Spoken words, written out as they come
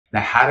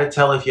Now, how to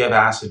tell if you have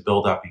acid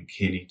buildup in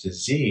kidney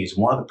disease.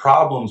 One of the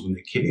problems when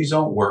the kidneys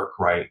don't work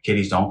right,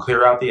 kidneys don't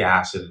clear out the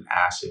acid and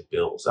acid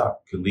builds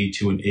up. It can lead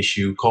to an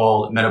issue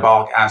called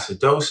metabolic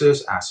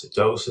acidosis.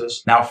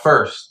 Now,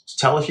 first, to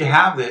tell if you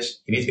have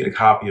this, you need to get a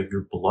copy of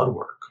your blood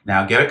work.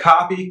 Now, get a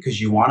copy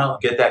because you want to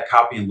get that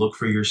copy and look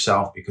for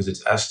yourself, because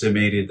it's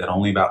estimated that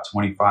only about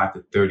 25 to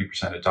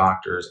 30% of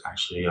doctors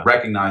actually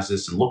recognize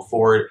this and look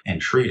for it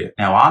and treat it.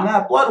 Now, on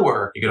that blood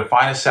work, you're going to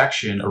find a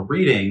section, a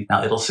reading.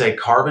 Now, it'll say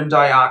carbon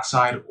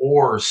dioxide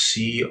or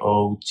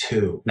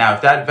CO2. Now,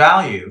 if that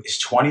value is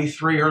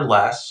 23 or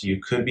less,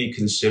 you could be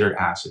considered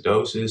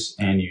acidosis,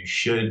 and you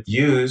should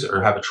use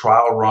or have a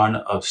trial run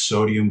of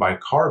sodium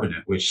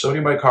bicarbonate, which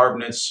sodium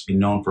bicarbonate's been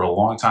known for a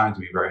long time to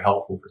be very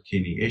helpful for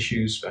kidney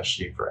issues,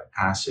 especially for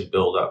acid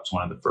buildup. It's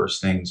one of the first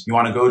things you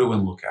want to go to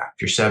and look at.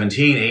 If you're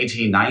 17,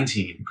 18,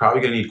 19, you're probably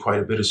going to need quite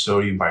a bit of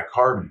sodium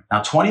bicarbonate.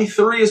 Now,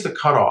 23 is the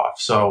cutoff,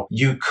 so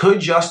you could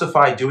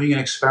justify doing an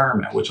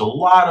experiment, which a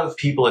lot of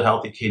people at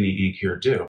Healthy Kidney Inc. here do.